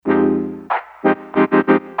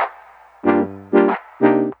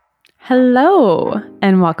Hello,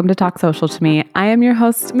 and welcome to Talk Social to Me. I am your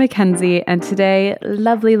host, Mackenzie, and today,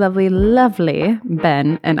 lovely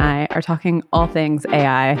Ben and I are talking all things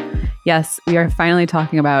AI. Yes, we are finally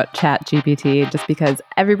talking about ChatGPT just because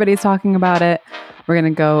everybody's talking about it. We're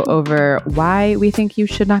going to go over why we think you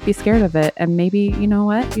should not be scared of it, and maybe, you know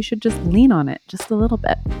what, you should just lean on it just a little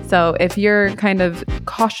bit. So if you're kind of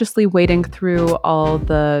cautiously wading through all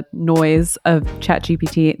the noise of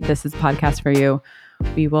ChatGPT, this is a podcast for you.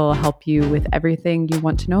 We will help you with everything you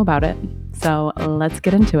want to know about it. So let's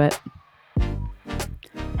get into it.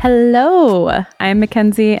 Hello, I am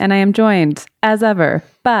Mackenzie, and I am joined, as ever,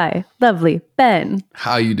 by lovely Ben.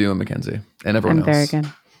 How you doing, Mackenzie? And everyone else. I'm very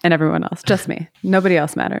good. And everyone else. Just me. Nobody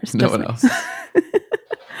else matters. No one else.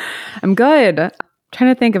 I'm good. I'm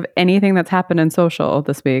trying to think of anything that's happened in social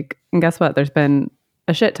this week. And guess what? There's been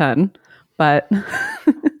a shit ton. But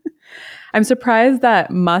I'm surprised that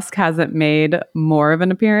Musk hasn't made more of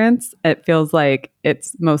an appearance. It feels like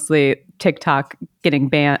it's mostly TikTok getting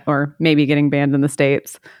banned, or maybe getting banned in the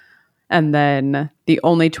States. And then the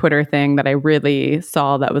only Twitter thing that I really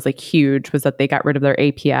saw that was like huge was that they got rid of their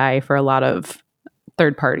API for a lot of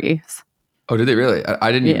third parties. Oh, did they really?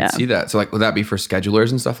 I didn't even see that. So like, would that be for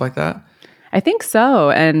schedulers and stuff like that? I think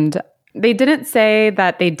so. And they didn't say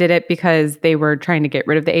that they did it because they were trying to get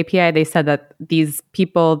rid of the API. They said that these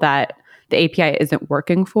people that the API isn't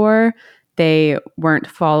working for, they weren't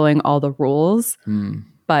following all the rules.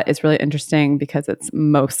 But it's really interesting because it's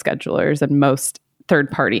most schedulers and most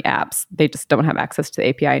third-party apps. They just don't have access to the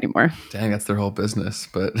API anymore. Dang, that's their whole business.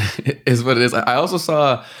 But it is what it is. I also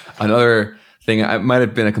saw another thing. It might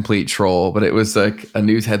have been a complete troll, but it was like a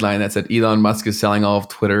news headline that said Elon Musk is selling all of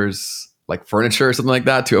Twitter's like furniture or something like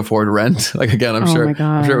that to afford rent. Like, again, I'm sure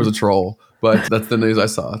it was a troll, but that's the news I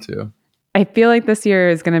saw too. I feel like this year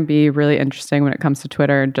is going to be really interesting when it comes to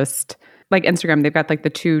Twitter. Just like Instagram, they've got like the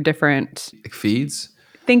two different like feeds.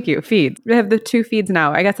 Thank you. Feeds. They have the two feeds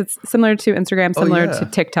now. I guess it's similar to Instagram, similar to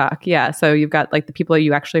TikTok. Yeah. So you've got like the people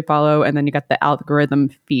you actually follow, and then you got the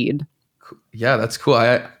algorithm feed. Yeah, that's cool.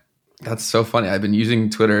 That's so funny. I've been using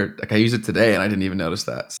Twitter. Like I used it today and I didn't even notice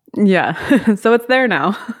that. Yeah. So it's there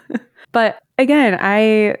now. But again,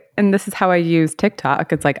 and this is how I use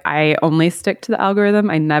TikTok. It's like I only stick to the algorithm.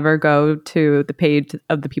 I never go to the page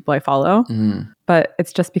of the people I follow. But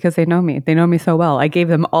it's just because they know me. They know me so well. I gave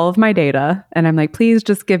them all of my data and I'm like, please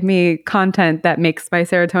just give me content that makes my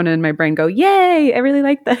serotonin in my brain go, yay, I really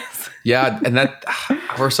like this. Yeah. And that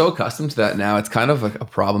we're so accustomed to that now. It's kind of a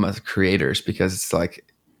problem as creators because it's like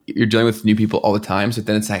you're dealing with new people all the time. So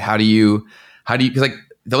then it's like, how do you, because like,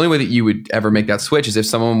 the only way that you would ever make that switch is if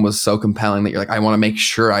someone was so compelling that you're like, I want to make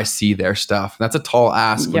sure I see their stuff. And that's a tall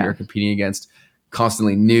ask when you're competing against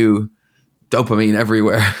constantly new dopamine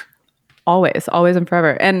everywhere. Always and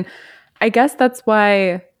forever. And I guess that's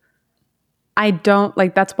why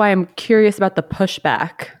that's why I'm curious about the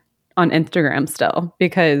pushback on Instagram still,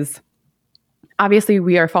 because obviously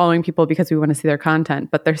we are following people because we want to see their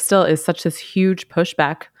content, but there still is such this huge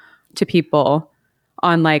pushback to people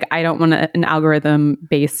on like, I don't want an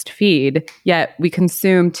algorithm-based feed, yet we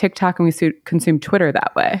consume TikTok and we consume Twitter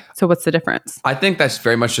that way. So what's the difference? I think that's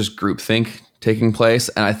very much just groupthink taking place.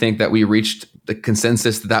 And I think that we reached the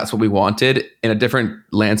consensus that that's what we wanted in a different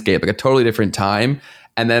landscape, like a totally different time.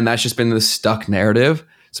 And then that's just been the stuck narrative.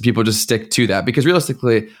 So people just stick to that because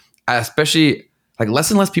realistically, especially like less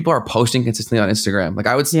and less people are posting consistently on Instagram. Like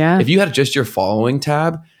I would, if you had just your following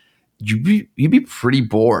tab, you'd be pretty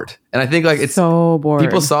bored. And I think like it's so bored.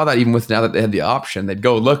 People saw that even with now that they had the option, they'd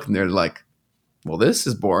go look and they're like, well, this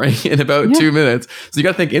is boring in about 2 minutes. So you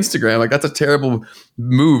got to think Instagram, like that's a terrible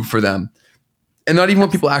move for them. And not even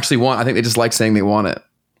what people actually want. I think they just like saying they want it.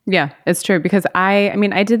 Yeah, it's true. Because I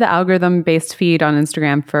did the algorithm based feed on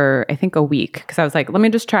Instagram for I think a week because I was like, let me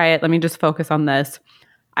just try it. Let me just focus on this.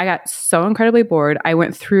 I got so incredibly bored. I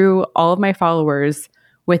went through all of my followers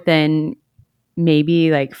within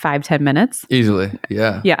maybe like 5-10 minutes. Easily.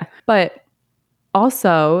 Yeah. Yeah. But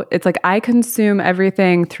also it's like I consume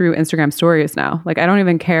everything through Instagram stories now. Like I don't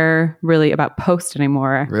even care really about posts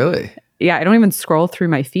anymore. Really? Yeah. I don't even scroll through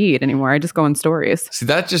my feed anymore. I just go in stories. See,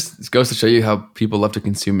 that just goes to show you how people love to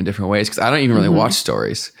consume in different ways. Cause I don't even really watch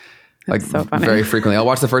stories. Like so very frequently. I'll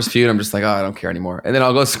watch the first few and I'm just like, oh, I don't care anymore. And then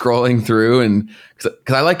I'll go scrolling through and cause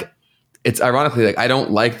I like, it's ironically like I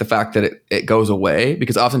don't like the fact that it goes away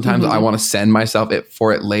because oftentimes I want to send myself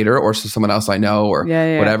for it later or to someone else I know or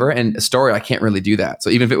whatever. And a story, I can't really do that.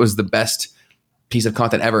 So even if it was the best piece of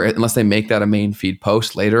content ever, unless they make that a main feed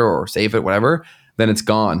post later or save it, whatever, then it's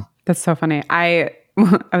gone. That's so funny. I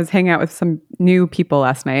was hanging out with some new people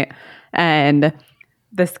last night and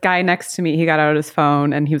this guy next to me, he got out his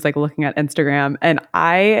phone and he was like looking at Instagram. And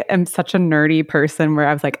I am such a nerdy person where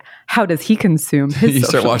I was like, how does he consume his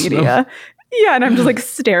social media? Them? Yeah. And I'm just like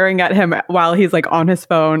staring at him while he's like on his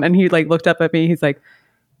phone. And he like looked up at me. He's like,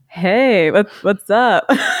 hey, what's up?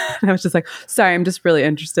 And I was just like, sorry, I'm just really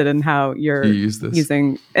interested in how you're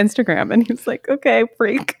using Instagram. And he was like, okay,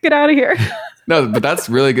 freak, get out of here. No, but that's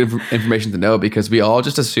really good information to know, because we all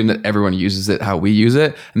just assume that everyone uses it how we use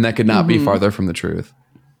it. And that could not be farther from the truth.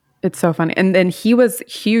 It's so funny. And then he was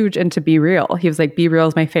huge into Be Real. He was like, Be Real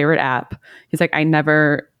is my favorite app. He's like, I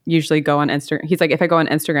never usually go on Instagram. He's like, if I go on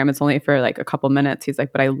Instagram, it's only for like a couple minutes. He's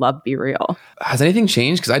like, but I love Be Real. Has anything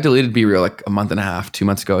changed? Because I deleted Be Real like a month and a half, 2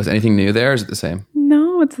 months ago. Is anything new there? Or is it the same?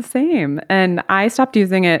 No, it's the same. And I stopped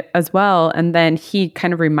using it as well. And then he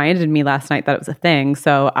kind of reminded me last night that it was a thing.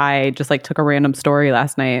 So I just like took a random story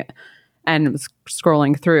last night and was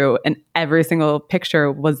scrolling through, and every single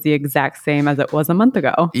picture was the exact same as it was a month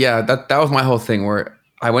ago. Yeah, that was my whole thing, where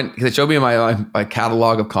I went, because it showed me my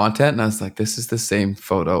catalog of content, and I was like, this is the same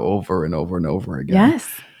photo over and over and over again. Yes.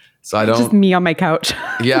 So I don't... Just me on my couch.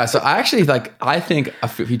 Yeah, so I actually I think a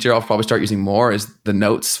feature I'll probably start using more is the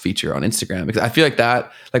notes feature on Instagram, because I feel like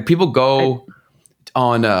that, like people go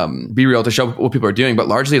on Be Real to show what people are doing, but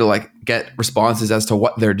largely to like get responses as to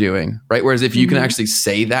what they're doing, right? Whereas if you can actually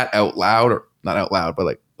say that out loud, or not out loud, but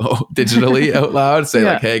like digitally out loud, say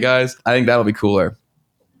like, hey guys, I think that'll be cooler.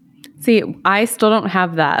 See, I still don't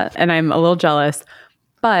have that, and I'm a little jealous,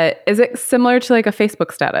 but is it similar to like a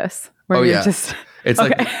Facebook status? Where just... It's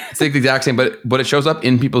like the exact same, but it shows up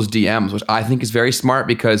in people's DMs, which I think is very smart,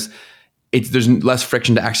 because there's less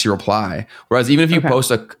friction to actually reply. Whereas even if you post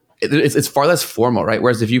it's far less formal, right?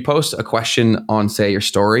 Whereas if you post a question on, say, your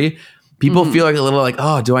story, people feel like a little like,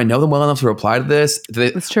 oh, do I know them well enough to reply to this?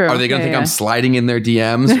 That's true. Are they going to think I'm sliding in their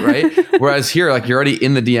DMs, right? Whereas here, like, you're already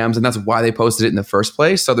in the DMs, and that's why they posted it in the first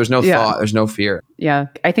place. So there's no thought, there's no fear. Yeah,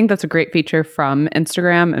 I think that's a great feature from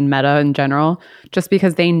Instagram and Meta in general, just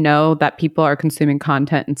because they know that people are consuming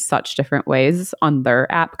content in such different ways on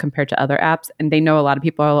their app compared to other apps. And they know a lot of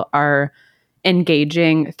people are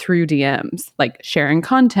engaging through DMs, like sharing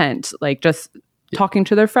content, like just talking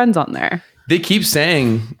to their friends on there. They keep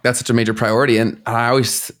saying that's such a major priority. And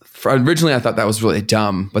originally I thought that was really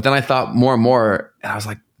dumb, but then I thought more and more, and I was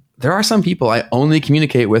like, there are some people I only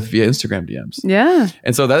communicate with via Instagram DMs. Yeah.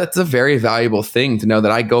 And so that's a very valuable thing to know,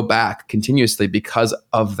 that I go back continuously because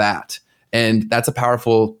of that. And that's a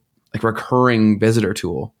powerful, like, recurring visitor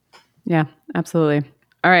tool. Yeah, absolutely.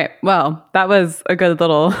 All right. Well, that was a good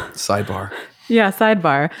little sidebar. Yeah,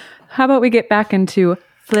 sidebar. How about we get back into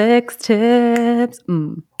Flicks tips?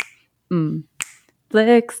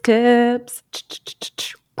 Flicks tips.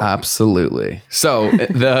 Absolutely. So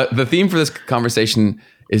the theme for this conversation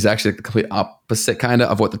is actually the complete opposite kind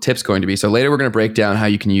of what the tip's going to be. So later we're going to break down how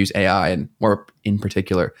you can use AI, and more in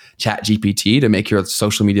particular ChatGPT, to make your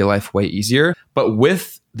social media life way easier. But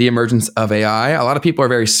with the emergence of AI, a lot of people are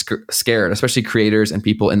very scared, especially creators and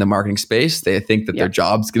people in the marketing space. They think that their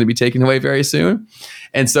job's going to be taken away very soon.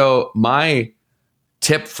 And so my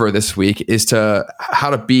tip for this week is how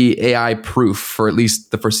to be AI proof for at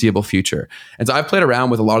least the foreseeable future. And so I've played around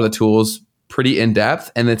with a lot of the tools pretty in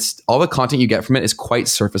depth, and it's all the content you get from it is quite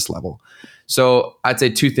surface level. So I'd say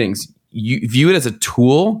two things. You view it as a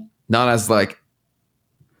tool, not as like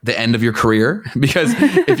the end of your career, because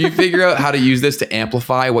if you figure out how to use this to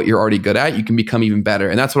amplify what you're already good at, you can become even better.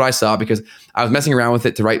 And that's what I saw, because I was messing around with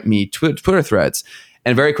it to write me Twitter threads.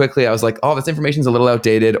 And very quickly I was like, oh, this information's a little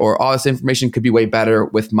outdated, or oh, this information could be way better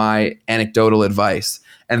with my anecdotal advice.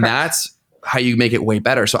 And that's how you make it way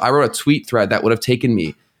better. So I wrote a tweet thread that would have taken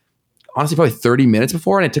me, honestly, probably 30 minutes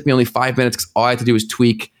before, and it took me only 5 minutes, because all I had to do was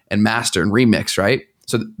tweak and master and remix, right?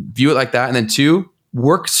 So view it like that. And then 2,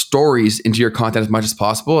 work stories into your content as much as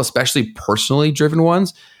possible, especially personally driven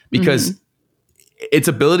ones, because its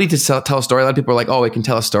ability to tell a story, a lot of people are like, oh, it can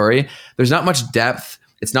tell a story. There's not much depth.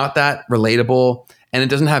 It's not that relatable, and it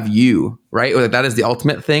doesn't have you, right? Or that is the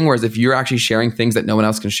ultimate thing. Whereas if you're actually sharing things that no one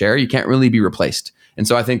else can share, you can't really be replaced. And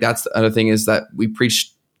so I think that's the other thing, is that we preach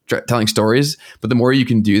telling stories, but the more you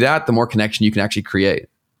can do that, the more connection you can actually create.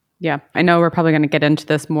 Yeah, I know we're probably going to get into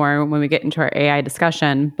this more when we get into our AI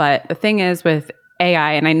discussion, but the thing is with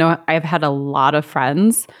AI, and I know I've had a lot of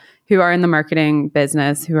friends who are in the marketing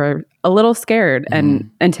business who are a little scared and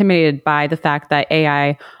intimidated by the fact that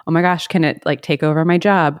AI, oh my gosh, can it like take over my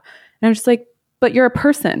job? And I'm just like, but you're a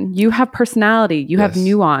person. You have personality. You have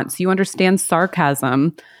nuance. You understand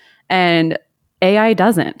sarcasm. And AI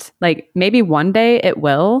doesn't. Like, maybe one day it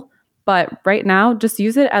will, but right now just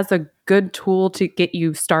use it as a good tool to get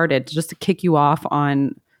you started, just to kick you off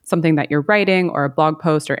on something that you're writing or a blog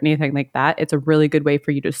post or anything like that, it's a really good way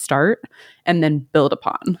for you to start and then build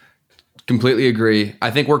upon. Completely agree.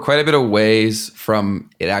 I think we're quite a bit of ways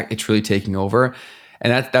from it truly taking over.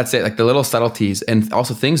 And that's it, like the little subtleties. And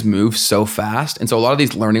also things move so fast. And so a lot of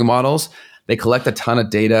these learning models, they collect a ton of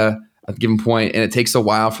data at a given point, and it takes a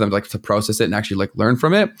while for them to process it and actually learn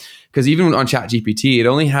from it. Because even on ChatGPT, it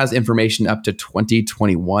only has information up to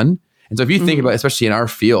 2021. And so if you think about it, especially in our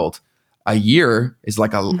field, a year is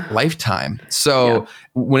like a lifetime. So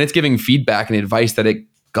when it's giving feedback and advice that it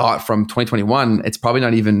got from 2021, it's probably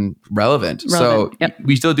not even relevant. So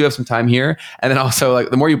we still do have some time here. And then also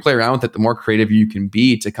the more you play around with it, the more creative you can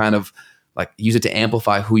be to kind of use it to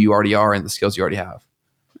amplify who you already are and the skills you already have.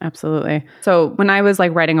 Absolutely. So when I was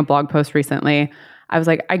writing a blog post recently, I was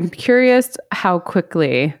I'm curious how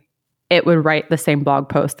quickly it would write the same blog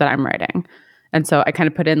post that I'm writing. And so I kind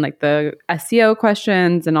of put in the SEO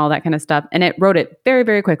questions and all that kind of stuff. And it wrote it very,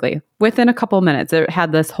 very quickly. Within a couple of minutes, it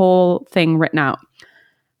had this whole thing written out.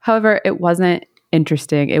 However, it wasn't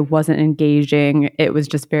interesting. It wasn't engaging. It was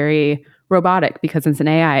just very robotic because it's an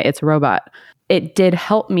AI. It's a robot. It did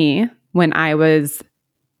help me when I was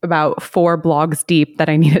about 4 blogs deep that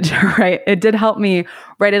I needed to write. It did help me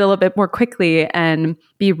write it a little bit more quickly and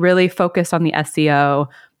be really focused on the SEO,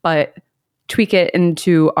 but tweak it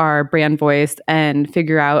into our brand voice and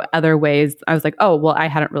figure out other ways. I was oh, well, I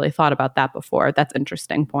hadn't really thought about that before. That's an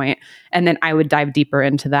interesting point. And then I would dive deeper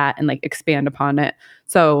into that and expand upon it.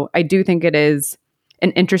 So I do think it is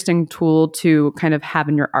an interesting tool to kind of have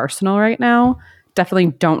in your arsenal right now. Definitely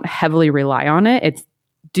don't heavily rely on it.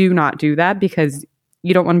 Do not do that because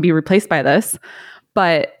you don't want to be replaced by this.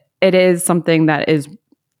 But it is something that is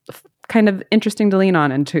kind of interesting to lean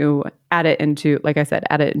on and to add it into, like I said,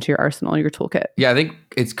 add it into your arsenal, your toolkit. Yeah, I think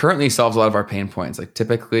it currently solves a lot of our pain points.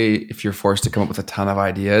 Typically, if you're forced to come up with a ton of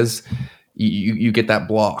ideas, you get that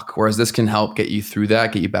block. Whereas this can help get you through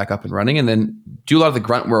that, get you back up and running, and then do a lot of the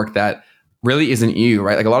grunt work that really isn't you,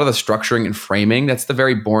 right? A lot of the structuring and framing, that's the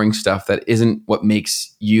very boring stuff that isn't what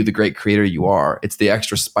makes you the great creator you are. It's the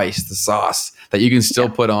extra spice, the sauce that you can still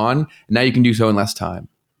put on. And now you can do so in less time.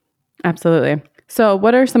 Absolutely. So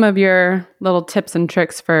what are some of your little tips and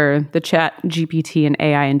tricks for the ChatGPT and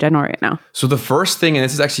AI in general right now? So the first thing, and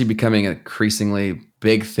this is actually becoming an increasingly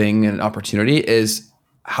big thing and opportunity, is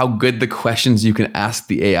how good the questions you can ask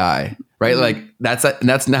the AI, right?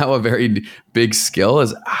 That's now a very big skill,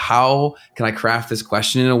 is how can I craft this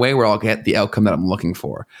question in a way where I'll get the outcome that I'm looking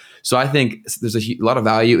for. So I think there's a lot of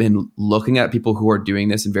value in looking at people who are doing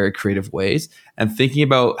this in very creative ways and thinking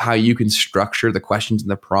about how you can structure the questions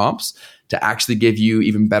and the prompts to actually give you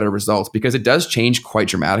even better results, because it does change quite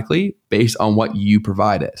dramatically based on what you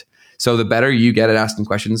provide it. So the better you get at asking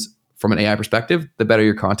questions from an AI perspective, the better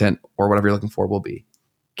your content or whatever you're looking for will be.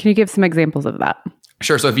 Can you give some examples of that?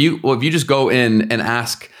 Sure. So if you just go in and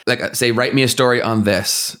ask, say, write me a story on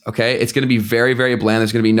this, okay, it's going to be very, very bland.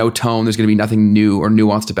 There's going to be no tone. There's going to be nothing new or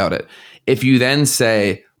nuanced about it. If you then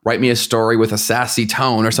say, write me a story with a sassy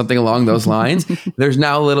tone or something along those lines, there's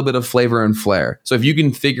now a little bit of flavor and flair. So if you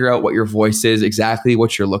can figure out what your voice is, exactly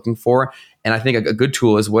what you're looking for, and I think a good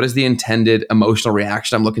tool is, what is the intended emotional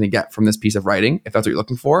reaction I'm looking to get from this piece of writing? If that's what you're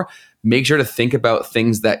looking for, make sure to think about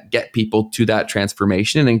things that get people to that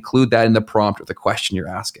transformation and include that in the prompt or the question you're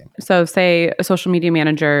asking. So say a social media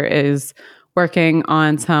manager is working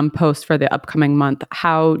on some post for the upcoming month.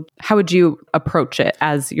 How would you approach it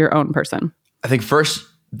as your own person? I think first,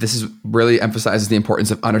 this is really emphasizes the importance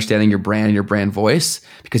of understanding your brand and your brand voice,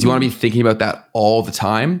 because you want to be thinking about that all the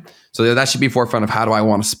time. So that should be forefront of how do I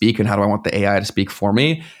want to speak and how do I want the AI to speak for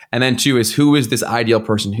me. And then 2 is, who is this ideal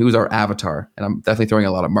person? Who's our avatar? And I'm definitely throwing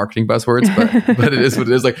a lot of marketing buzzwords, but it is what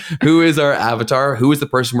it is. Who is our avatar? Who is the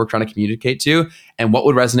person we're trying to communicate to? And what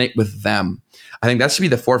would resonate with them? I think that should be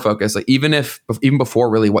the focus. Even before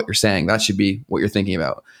really what you're saying, that should be what you're thinking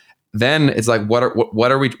about. Then it's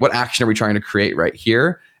what action are we trying to create right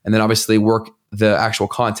here? And then obviously work the actual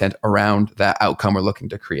content around that outcome we're looking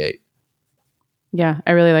to create. Yeah,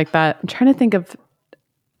 I really like that. I'm trying to think of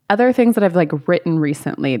other things that I've written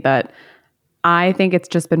recently that I think it's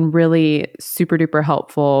just been really super duper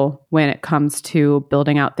helpful when it comes to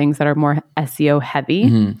building out things that are more SEO heavy.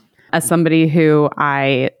 Mm-hmm. As somebody who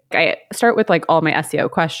I start with all my SEO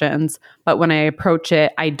questions, but when I approach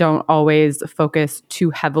it, I don't always focus too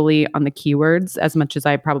heavily on the keywords as much as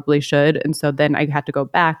I probably should. And so then I have to go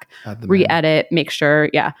back, re-edit, make sure.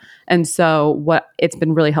 Yeah. And so what it's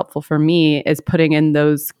been really helpful for me is putting in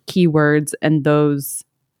those keywords and those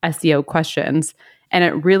SEO questions. And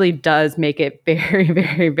it really does make it very,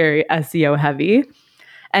 very, very SEO heavy.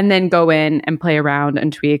 And then go in and play around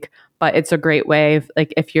and tweak. but it's a great way.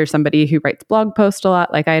 Like if you're somebody who writes blog posts a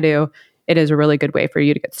lot, like I do, it is a really good way for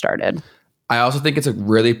you to get started. I also think it's a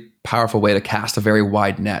really powerful way to cast a very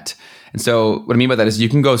wide net. And so what I mean by that is you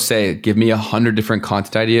can go say, give me 100 different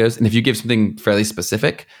content ideas. And if you give something fairly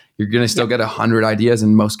specific, you're going to still get 100 ideas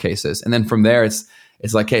in most cases. And then from there, it's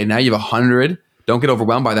like, hey, now you have 100. Don't get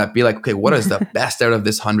overwhelmed by that. Be like, okay, what is the best out of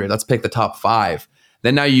this 100? Let's pick the top 5.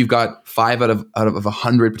 Then now you've got 5 out of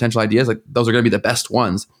 100 potential ideas. Like those are going to be the best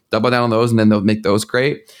ones. Double down on those and then they'll make those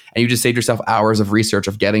great. And you just saved yourself hours of research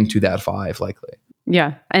of getting to that 5 likely.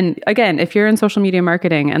 Yeah. And again, if you're in social media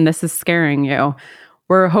marketing and this is scaring you,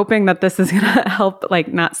 we're hoping that this is going to help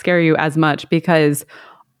like not scare you as much, because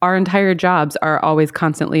our entire jobs are always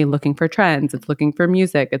constantly looking for trends. It's looking for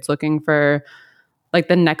music. It's looking for like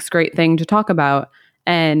the next great thing to talk about.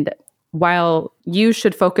 And while you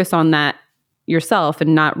should focus on that yourself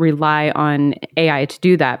and not rely on AI to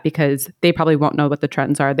do that, because they probably won't know what the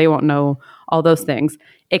trends are. They won't know all those things.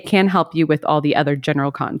 It can help you with all the other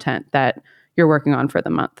general content that you're working on for the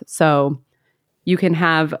month. So you can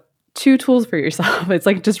have 2 tools for yourself. It's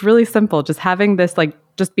like just really simple. Just having this, like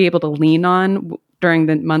just be able to lean on during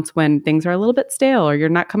the months when things are a little bit stale or you're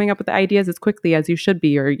not coming up with the ideas as quickly as you should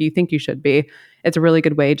be or you think you should be. It's a really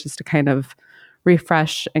good way just to kind of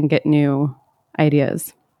refresh and get new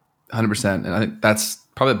ideas. 100%. And I think that's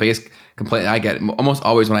probably the biggest complaint I get almost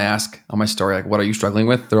always when I ask on my story, like, what are you struggling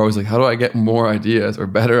with? They're always like, how do I get more ideas or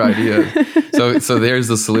better ideas? So there's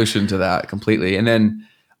the solution to that completely. And then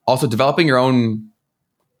also developing your own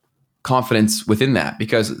confidence within that,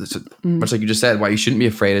 because much like you just said, why you shouldn't be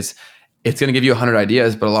afraid is it's going to give you 100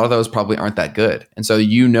 ideas, but a lot of those probably aren't that good. And so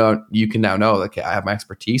you can now know, like, okay, I have my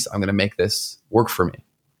expertise. I'm going to make this work for me.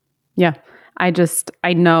 Yeah.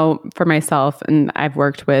 I know for myself, and I've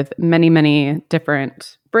worked with many, many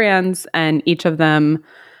different brands, and each of them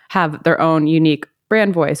have their own unique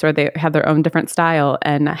brand voice or they have their own different style.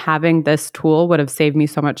 And having this tool would have saved me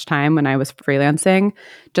so much time when I was freelancing,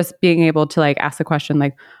 just being able to like ask the question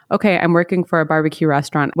like, okay, I'm working for a barbecue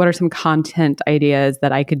restaurant. What are some content ideas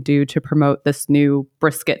that I could do to promote this new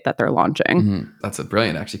brisket that they're launching? Mm-hmm. That's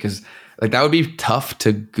brilliant, actually, because like that would be tough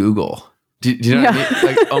to Google. Do you know what I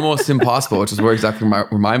mean? Like almost impossible, which is where exactly where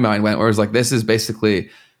my mind went. Whereas like this is basically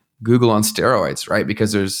Google on steroids, right?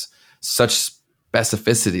 Because there's such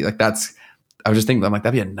specificity. Like I was just thinking, I'm like,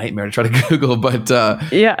 that'd be a nightmare to try to Google, but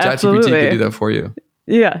ChatGPT could do that for you.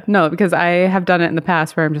 Yeah, no, because I have done it in the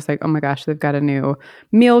past where I'm just like, oh my gosh, they've got a new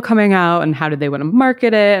meal coming out and how do they want to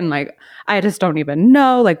market it? And like, I just don't even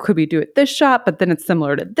know, like, could we do it this shot? But then it's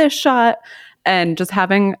similar to this shot. And just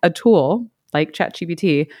having a tool like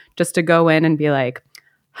ChatGPT just to go in and be like,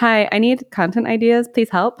 hi, I need content ideas, please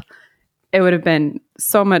help. It would have been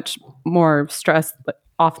so much more stress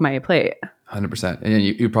off my plate. 100%. And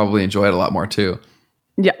you probably enjoy it a lot more too.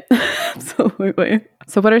 Yeah, absolutely.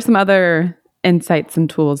 So what are some other insights and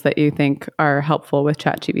tools that you think are helpful with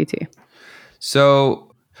ChatGPT?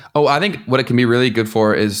 So, I think what it can be really good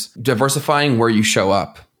for is diversifying where you show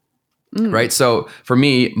up. Right. So for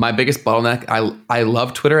me, my biggest bottleneck, I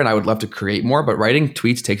love Twitter and I would love to create more, but writing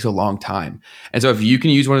tweets takes a long time. And so if you can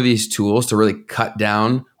use one of these tools to really cut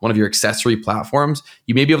down one of your accessory platforms,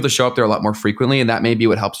 you may be able to show up there a lot more frequently. And that may be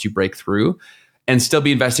what helps you break through and still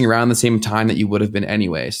be investing around the same time that you would have been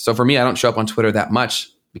anyways. So for me, I don't show up on Twitter that much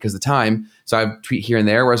because of the time. So I tweet here and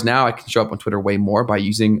there. Whereas now I can show up on Twitter way more by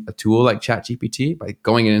using a tool like ChatGPT, by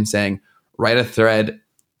going in and saying, write a thread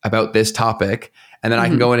about this topic. And then I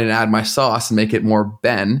can go in and add my sauce and make it more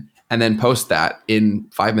Ben and then post that in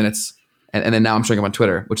 5 minutes. And then now I'm showing up on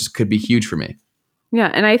Twitter, which could be huge for me.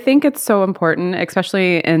 Yeah. And I think it's so important,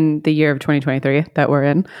 especially in the year of 2023 that we're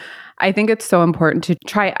in. I think it's so important to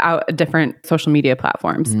try out different social media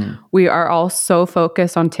platforms. We are all so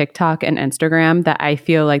focused on TikTok and Instagram that I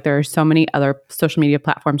feel like there are so many other social media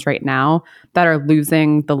platforms right now that are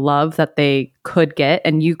losing the love that they could get.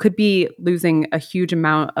 And you could be losing a huge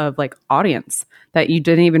amount of like audience that you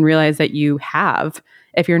didn't even realize that you have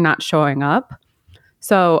if you're not showing up.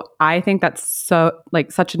 So I think that's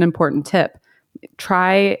such an important tip.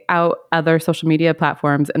 Try out other social media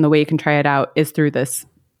platforms. And the way you can try it out is through this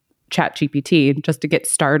ChatGPT, just to get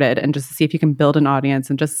started and just to see if you can build an audience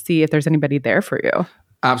and just see if there's anybody there for you.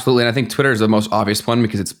 Absolutely. And I think Twitter is the most obvious one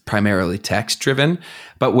because it's primarily text driven.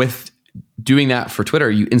 But with doing that for Twitter,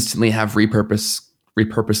 you instantly have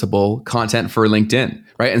repurposable content for LinkedIn,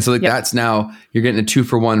 right? And so that's now, you're getting a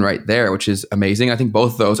 2-for-1 right there, which is amazing. I think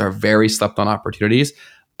both of those are very slept on opportunities,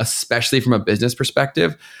 especially from a business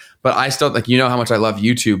perspective. But I still, like, how much I love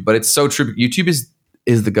YouTube, but it's so true. YouTube is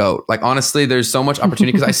the GOAT. Like, honestly, there's so much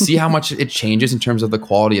opportunity because I see how much it changes in terms of the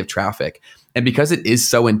quality of traffic. And because it is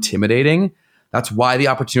so intimidating, That's why the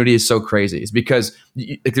opportunity is so crazy. Is because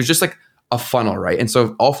there's just like a funnel, right? And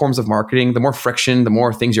so all forms of marketing, the more friction, the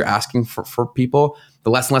more things you're asking for people, the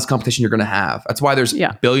less and less competition you're going to have. That's why there's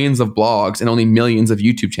billions of blogs and only millions of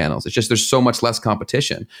YouTube channels. It's just there's so much less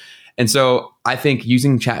competition. And so I think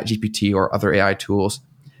using ChatGPT or other AI tools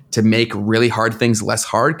to make really hard things less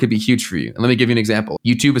hard could be huge for you. And let me give you an example.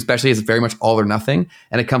 YouTube especially is very much all or nothing.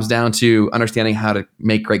 And it comes down to understanding how to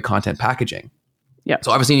make great content packaging. Yeah.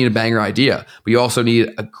 So obviously you need a banger idea, but you also need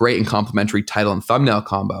a great and complementary title and thumbnail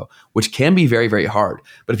combo, which can be very, very hard.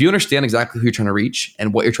 But if you understand exactly who you're trying to reach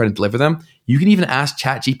and what you're trying to deliver them, you can even ask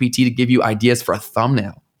ChatGPT to give you ideas for a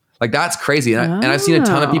thumbnail. Like that's crazy. And I've seen a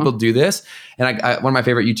ton of people do this. And one of my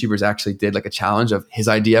favorite YouTubers actually did like a challenge of his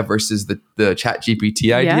idea versus the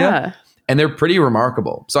ChatGPT idea. Yeah. And they're pretty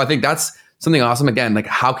remarkable. So I think that's something awesome. Again, like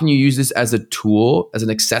how can you use this as a tool, as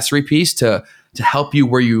an accessory piece to help you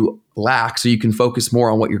where you lack so you can focus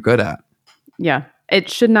more on what you're good at? Yeah. It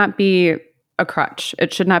should not be a crutch.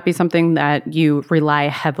 It should not be something that you rely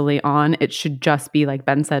heavily on. It should just be, like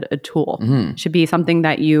Ben said, a tool. It should be something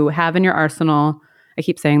that you have in your arsenal. I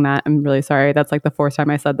keep saying that. I'm really sorry. That's like the fourth time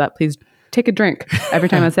I said that. Please take a drink every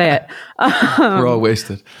time I say it. We're all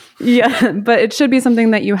wasted. Yeah. But it should be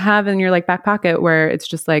something that you have in your like back pocket where it's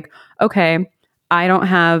just like, okay, I don't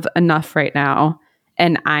have enough right now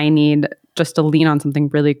and I need just to lean on something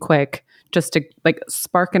really quick just to like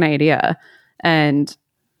spark an idea. And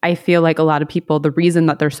I feel like a lot of people, the reason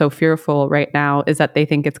that they're so fearful right now is that they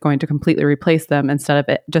think it's going to completely replace them instead of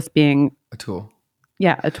it just being a tool.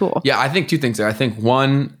 Yeah, a tool. Yeah, I think two things there. I think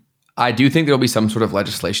one, I do think there'll be some sort of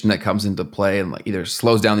legislation that comes into play and like either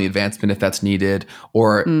slows down the advancement if that's needed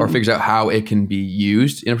or figures out how it can be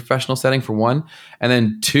used in a professional setting for one. And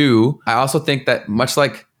then two, I also think that much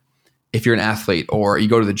like if you're an athlete or you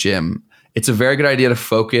go to the gym, it's a very good idea to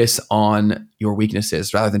focus on your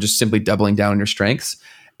weaknesses rather than just simply doubling down on your strengths.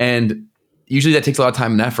 And usually that takes a lot of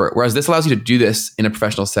time and effort. Whereas this allows you to do this in a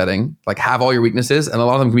professional setting, like have all your weaknesses and a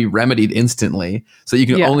lot of them can be remedied instantly. So you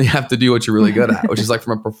can only have to do what you're really good at, which is like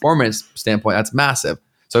from a performance standpoint, that's massive.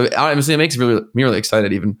 So honestly, it makes me really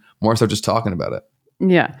excited, even more so just talking about it.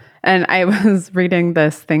 Yeah. And I was reading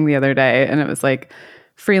this thing the other day and it was like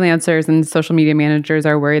freelancers and social media managers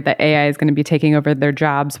are worried that AI is going to be taking over their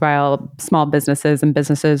jobs while small businesses and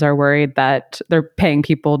businesses are worried that they're paying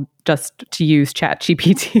people just to use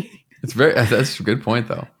ChatGPT. That's a good point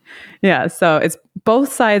though. Yeah. So it's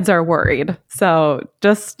both sides are worried. So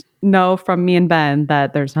just know from me and Ben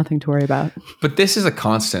that there's nothing to worry about. But this is a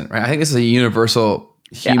constant, right? I think this is a universal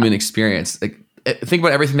human experience. Like think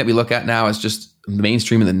about everything that we look at now as just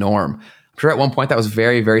mainstream and the norm. I'm sure at one point that was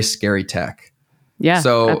very, very scary tech. Yeah,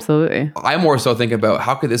 so absolutely. I more so think about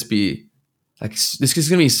how could this be like, this is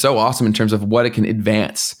going to be so awesome in terms of what it can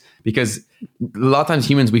advance. Because a lot of times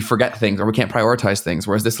humans, we forget things or we can't prioritize things,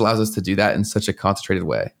 whereas this allows us to do that in such a concentrated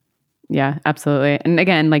way. Yeah, absolutely. And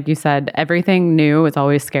again, like you said, everything new is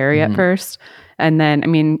always scary at first. And then, I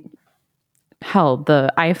mean, hell,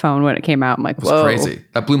 the iPhone, when it came out, I'm like, whoa. It was crazy.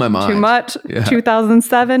 That blew my mind. Too much. Yeah.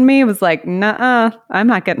 2007 me was like, nah, I'm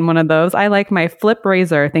not getting one of those. I like my flip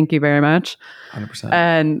razor. Thank you very much. 100%.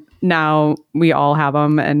 And now we all have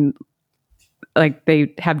them and like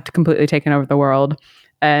they have completely taken over the world.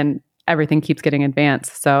 And everything keeps getting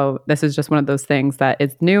advanced. So this is just one of those things that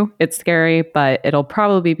is new, it's scary, but it'll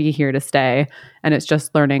probably be here to stay. And it's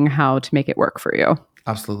just learning how to make it work for you.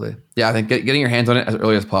 Absolutely. Yeah, I think getting your hands on it as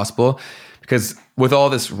early as possible, because with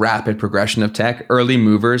all this rapid progression of tech, early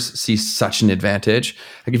movers see such an advantage.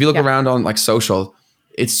 Like if you look around on like social,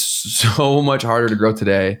 it's so much harder to grow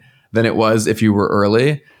today than it was if you were early.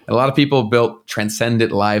 And a lot of people built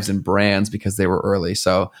transcendent lives and brands because they were early.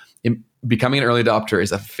 So becoming an early adopter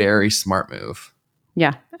is a very smart move.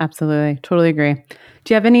 Yeah, absolutely. Totally agree.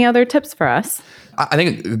 Do you have any other tips for us? I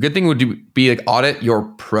think a good thing would be like audit your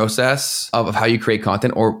process of how you create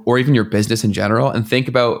content or even your business in general and think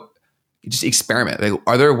about just experiment. Like,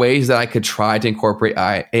 are there ways that I could try to incorporate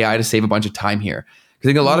AI to save a bunch of time here? Because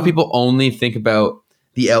I think a lot of people only think about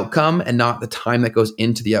the outcome and not the time that goes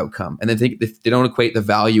into the outcome. And then they don't equate the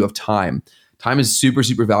value of time. Time is super,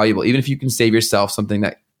 super valuable. Even if you can save yourself something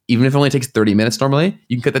that, even if it only takes 30 minutes normally,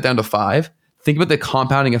 you can cut that down to 5. Think about the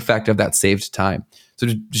compounding effect of that saved time. So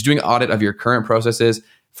just doing an audit of your current processes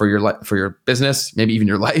for your business, maybe even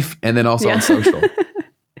your life, and then also on social.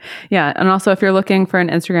 Yeah. And also if you're looking for an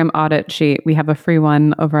Instagram audit sheet, we have a free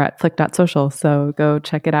one over at flick.social. So go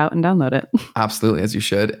check it out and download it. Absolutely, as you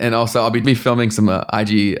should. And also I'll be filming some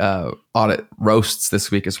IG audit roasts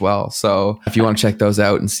this week as well. So if you want to check those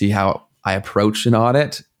out and see how I approach an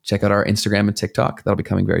audit, check out our Instagram and TikTok. That'll be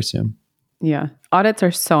coming very soon. Yeah. Audits are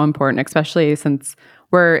so important, especially since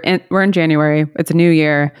we're in January. It's a new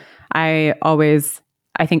year. I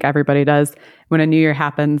think everybody does. When a new year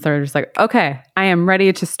happens, they're just like, okay, I am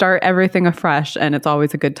ready to start everything afresh. And it's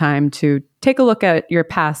always a good time to take a look at your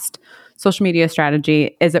past social media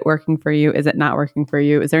strategy. Is it working for you? Is it not working for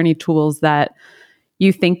you? Is there any tools that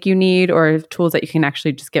you think you need or tools that you can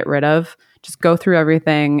actually just get rid of? Just go through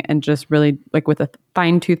everything and just really like with a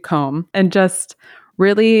fine-tooth comb and just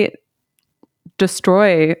really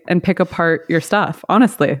destroy and pick apart your stuff.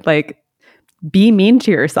 Honestly, like be mean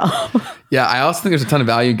to yourself. Yeah. I also think there's a ton of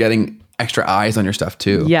value in getting extra eyes on your stuff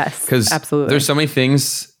too. Yes, because absolutely. There's so many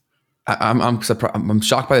things. I'm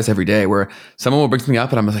shocked by this every day where someone will bring something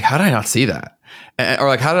up and I'm like, how did I not see that? Or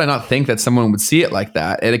like, how did I not think that someone would see it like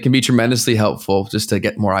that? And it can be tremendously helpful just to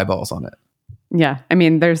get more eyeballs on it. Yeah. I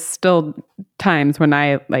mean, there's still times when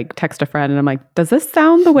I like text a friend and I'm like, does this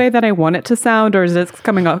sound the way that I want it to sound? Or is this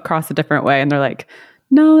coming across a different way? And they're like,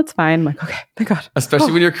 no, it's fine. I'm like, okay, thank God.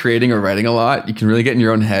 Especially when you're creating or writing a lot, you can really get in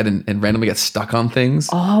your own head and randomly get stuck on things.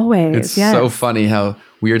 Always. It's so funny how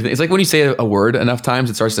weird. It's like when you say a word enough times,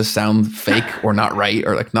 it starts to sound fake or not right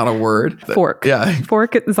or like not a word. Fork. Yeah.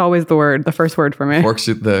 Fork is always the first word for me. Fork's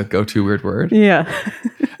the go-to weird word. Yeah.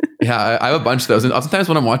 Yeah. I have a bunch of those. And sometimes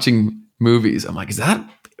when I'm watching movies, I'm like, is that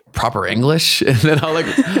proper English? And then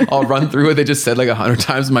I'll run through what they just said like 100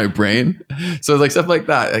 times in my brain. So like stuff like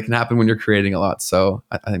that, it can happen when you're creating a lot. So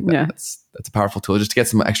I think that's a powerful tool just to get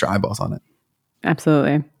some extra eyeballs on it.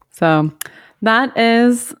 Absolutely. So that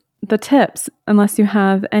is the tips, unless you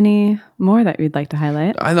have any more that you'd like to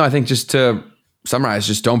highlight. I think just to summarize,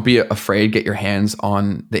 just don't be afraid, get your hands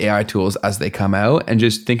on the AI tools as they come out and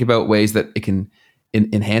just think about ways that it can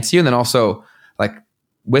enhance you. And then also like,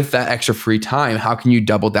 with that extra free time, how can you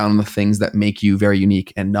double down on the things that make you very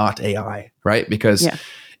unique and not AI, right? Because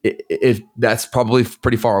if that's probably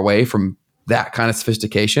pretty far away from that kind of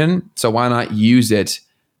sophistication. So why not use it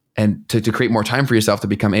and to create more time for yourself to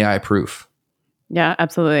become AI proof? Yeah,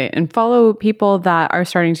 absolutely. And follow people that are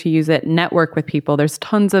starting to use it, network with people. There's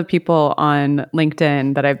tons of people on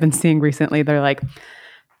LinkedIn that I've been seeing recently. They're like,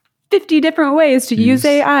 50 different ways to use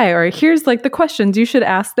AI, or here's like the questions you should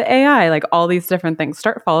ask the AI, like all these different things.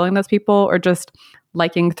 Start following those people or just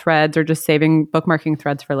liking threads or just bookmarking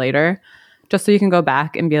threads for later, just so you can go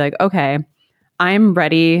back and be like, okay, I'm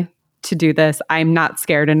ready to do this. I'm not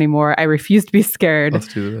scared anymore. I refuse to be scared.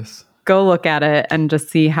 Let's do this. Go look at it and just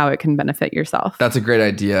see how it can benefit yourself. That's a great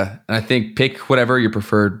idea. And I think pick whatever your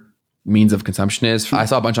preferred means of consumption is. I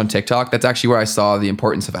saw a bunch on TikTok. That's actually where I saw the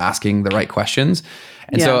importance of asking the right questions.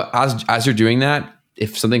 And so as you're doing that,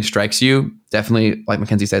 if something strikes you, definitely, like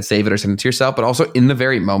Mackenzie said, save it or send it to yourself. But also in the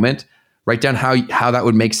very moment, write down how that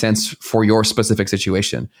would make sense for your specific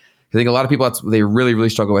situation. I think a lot of people, they really, really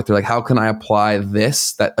struggle with. They're like, how can I apply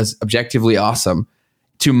this that is objectively awesome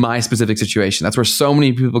to my specific situation? That's where so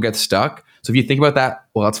many people get stuck. So if you think about that,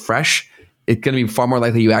 well, it's fresh. It's going to be far more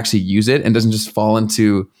likely you actually use it and doesn't just fall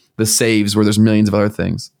into the saves where there's millions of other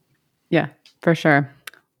things. Yeah, for sure.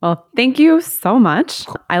 Well, thank you so much.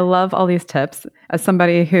 I love all these tips. As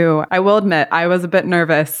somebody who, I will admit, I was a bit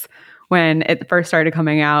nervous when it first started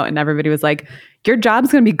coming out and everybody was like, your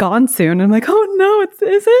job's going to be gone soon. And I'm like, oh no,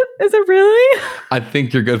 is it? Is it really? I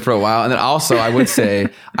think you're good for a while. And then also I would say,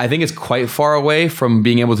 I think it's quite far away from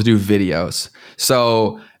being able to do videos.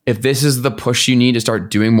 So if this is the push you need to start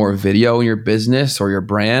doing more video in your business or your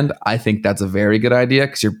brand, I think that's a very good idea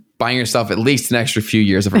because you're buying yourself at least an extra few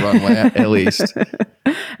years of a runway, at least.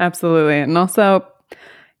 Absolutely. And also,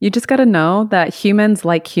 you just got to know that humans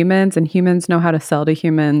like humans and humans know how to sell to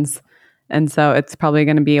humans. And so it's probably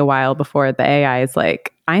going to be a while before the AI is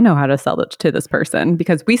like, I know how to sell it to this person,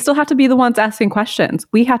 because we still have to be the ones asking questions.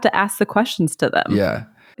 We have to ask the questions to them. Yeah.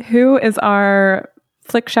 Who is our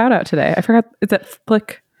Flick shout out today? I forgot. Is it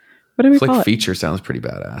Flick? What do we call it? Flick feature sounds pretty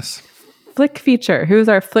badass. Flick feature. Who's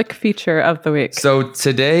our Flick feature of the week? So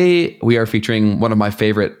today we are featuring one of my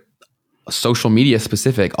favorite social media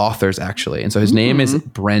specific authors, actually. And so his name is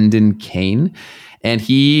Brendan Kane. And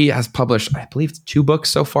he has published, I believe, 2 books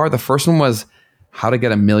so far. The first one was How to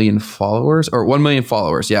Get 1 Million Followers, or 1 million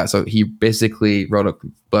followers. Yeah. So he basically wrote a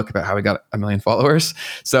book about how he got 1 million followers.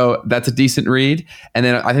 So that's a decent read. And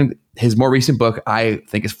then I think his more recent book, I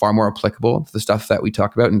think, is far more applicable to the stuff that we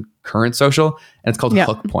talk about in current social. And it's called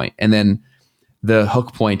Hook Point. And then the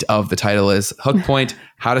hook point of the title is Hook Point,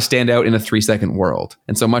 How to Stand Out in a 3-Second World.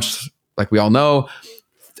 And so much like we all know,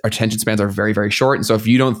 our attention spans are very, very short. And so if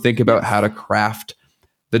you don't think about how to craft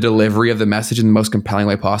the delivery of the message in the most compelling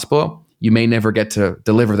way possible, you may never get to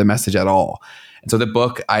deliver the message at all. And so the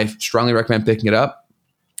book, I strongly recommend picking it up.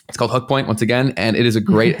 It's called Hook Point, once again, and it is a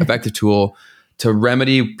great effective tool to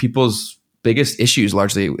remedy people's biggest issues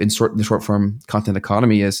largely in the short form content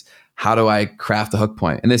economy is how do I craft a hook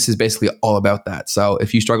point? And this is basically all about that. So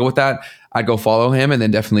if you struggle with that, I'd go follow him and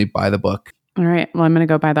then definitely buy the book. All right. Well, I'm going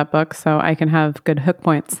to go buy that book so I can have good hook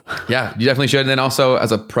points. Yeah, you definitely should. And then also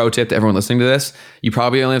as a pro tip to everyone listening to this, you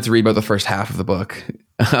probably only have to read about the first half of the book.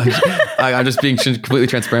 I'm just being completely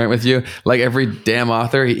transparent with you. Like every damn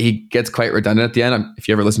author, he gets quite redundant at the end. If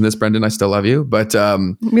you ever listen to this, Brendan, I still love you. But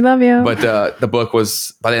we love you. But the book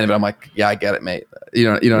was, by the end of it, I'm like, yeah, I get it, mate. You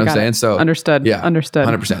know what I'm saying? It. So understood. Yeah, understood.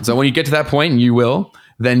 100%. So when you get to that point, and you will,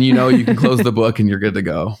 then you can close the book and you're good to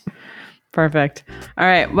go. Perfect. All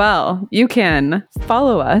right. Well, you can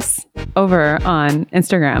follow us over on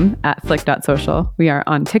Instagram at flick.social. We are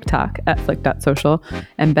on TikTok at flick.social.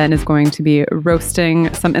 And Ben is going to be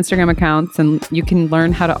roasting some Instagram accounts, and you can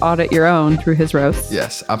learn how to audit your own through his roasts.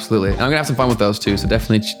 Yes, absolutely. And I'm going to have some fun with those too. So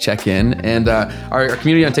definitely check in. And our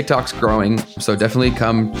community on TikTok's growing. So definitely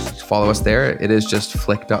come follow us there. It is just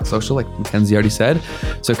flick.social, like Mackenzie already said.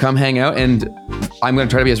 So come hang out, and I'm going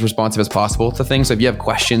to try to be as responsive as possible to things. So if you have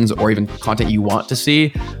questions or even content you want to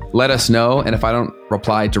see, let us know. And if I don't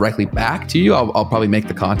reply directly back to you, I'll probably make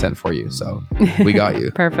the content for you. So we got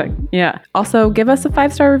you. Perfect. Yeah. Also, give us a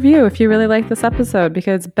 5-star review if you really like this episode,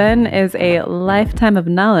 because Ben is a lifetime of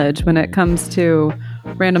knowledge when it comes to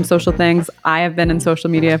random social things. I have been in social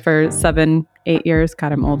media for 7-8 years.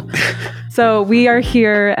 God, I'm old. So we are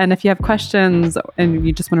here. And if you have questions and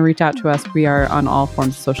you just want to reach out to us, we are on all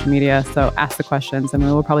forms of social media. So ask the questions and we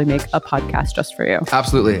will probably make a podcast just for you.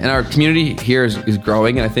 Absolutely. And our community here is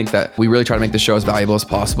growing. And I think that we really try to make the show as valuable as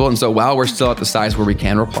possible. And so while we're still at the size where we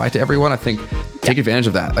can reply to everyone, I think take advantage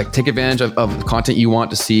of that. Like take advantage of the content you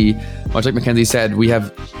want to see. Much like Mackenzie said, we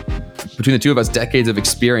have, between the two of us, decades of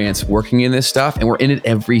experience working in this stuff, and we're in it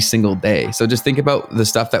every single day. So just think about the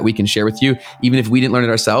stuff that we can share with you. Even if we didn't learn it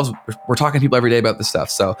ourselves, we're talking to people every day about this stuff.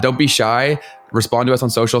 So don't be shy. Respond to us on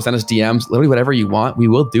social, send us DMs, literally whatever you want. We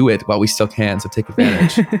will do it while we still can. So take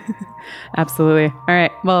advantage. Absolutely. All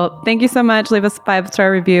right. Well, thank you so much. Leave us a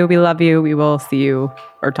 5-star review. We love you. We will see you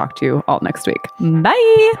or talk to you all next week.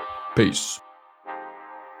 Bye. Peace.